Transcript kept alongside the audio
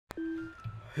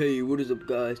Hey, what is up,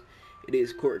 guys? It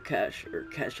is KhoRKash, or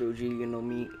Cash OG, you know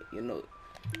me,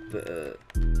 but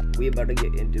we about to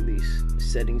get into this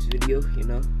settings video,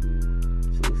 so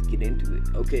let's get into it.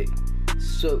 Okay,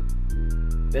 so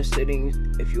best settings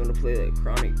if you want to play like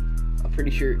Chronic. I'm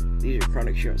pretty sure these are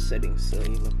Chronic shot settings, so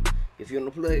if you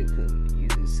want to play, you can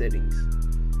use these settings.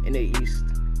 NA East,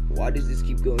 why does this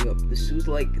keep going up? This was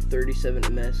like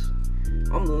 37 ms.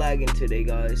 I'm lagging today,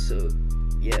 guys, so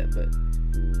yeah, but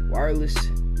wireless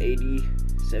 80,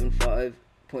 75,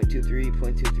 0.23,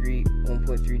 0.23,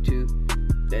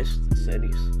 1.32, best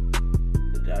settings.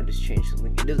 But I just changed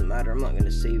something. It doesn't matter. I'm not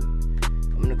gonna save.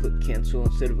 I'm gonna click cancel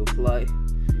instead of apply.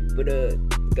 But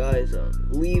guys,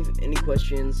 leave any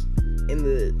questions in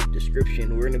the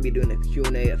description. We're gonna be doing a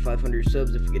Q&A at 500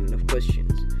 subs if we get enough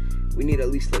questions. We need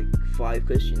at least like 5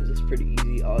 questions. That's pretty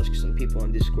easy. I'll ask some people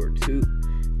on Discord too.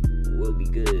 Will be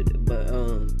good. But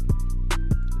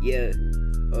yeah.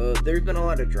 There's been a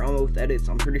lot of drama with edits.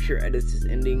 I'm pretty sure edits is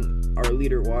ending. Our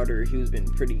leader Water, he was been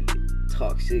pretty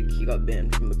toxic. He got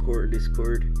banned from the core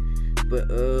Discord. But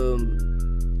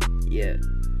yeah.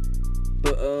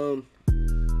 But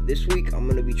this week I'm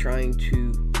gonna be trying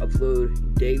to upload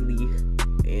daily,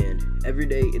 and every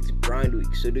day it's grind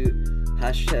week. So do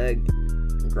hashtag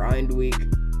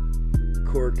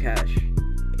GrindWeekKhoRKash,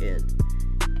 and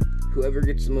whoever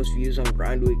gets the most views on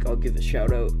grind week, I'll give a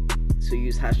shout out. So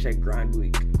use hashtag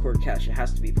GrindWeekKhoRKash. It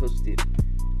has to be posted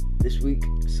this week.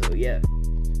 So yeah.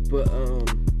 But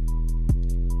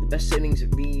the best settings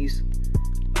of these,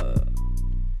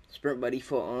 sprint by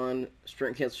default on,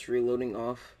 sprint cancels reloading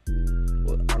off.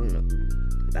 Well, I don't know.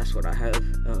 That's what I have.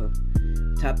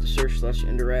 Tap to search /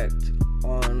 interact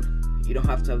on. You don't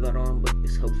have to have that on, but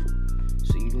it's helpful.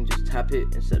 So you can just tap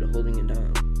it instead of holding it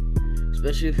down.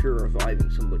 Especially if you're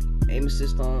reviving somebody. Aim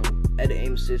assist on, edit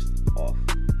aim assist off.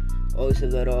 Always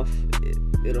have that off.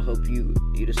 It'll help you.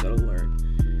 You just gotta learn.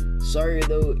 Sorry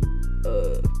though,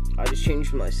 I just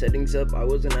changed my settings up. I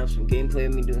was gonna have some gameplay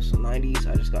of me doing some 90s.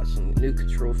 I just got some new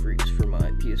control freaks for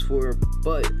my PS4,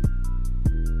 but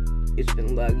it's been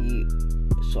laggy.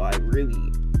 So I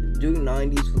really doing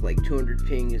 90s with like 200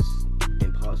 ping is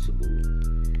impossible.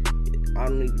 I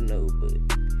don't even know, but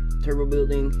turbo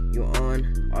building, you on.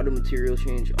 Auto material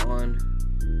change on.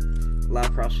 Allow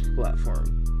cross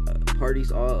platform.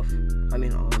 Parties off. On.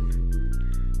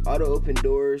 Auto open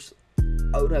doors.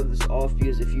 I would have this off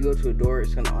because if you go to a door,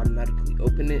 it's gonna automatically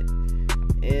open it.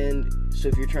 And so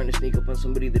if you're trying to sneak up on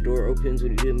somebody, the door opens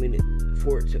when you do a minute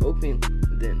for it to open,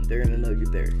 then they're gonna know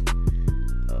you're there.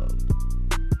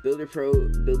 Builder Pro,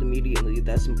 build immediately.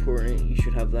 That's important. You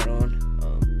should have that on.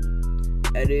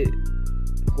 Edit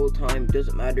whole time.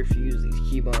 Doesn't matter if you use these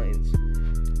keybinds.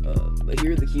 But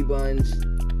here are the keybinds.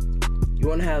 You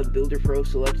want to have Builder Pro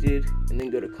selected and then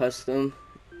go to custom,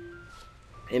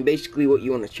 and basically what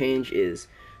you want to change is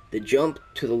the jump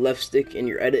to the left stick in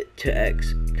your edit to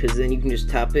X, because then you can just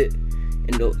tap it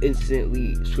and it'll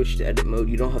instantly switch to edit mode.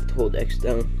 You don't have to hold X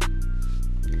down.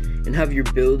 And have your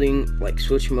building like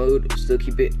switch mode, still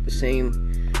keep it the same.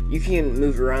 You can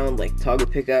move around like toggle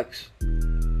pickaxe,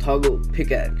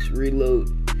 reload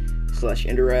 /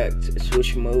 interact,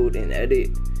 switch mode, and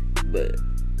edit, but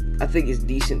I think it's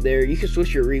decent there. You can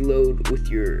switch your reload with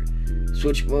your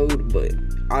switch mode, but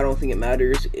I don't think it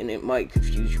matters, and it might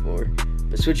confuse you more.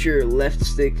 But switch your left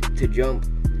stick to jump,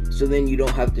 so then you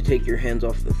don't have to take your hands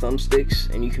off the thumbsticks,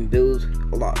 and you can build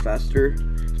a lot faster,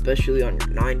 especially on your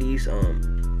 90s.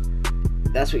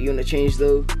 That's what you want to change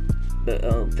though. But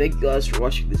thank you guys for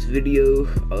watching this video.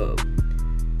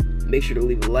 Make sure to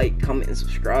leave a like, comment, and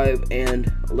subscribe,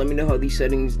 and let me know how these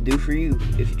settings do for you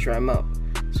if you try them out.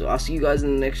 So I'll see you guys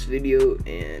in the next video,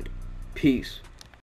 and peace.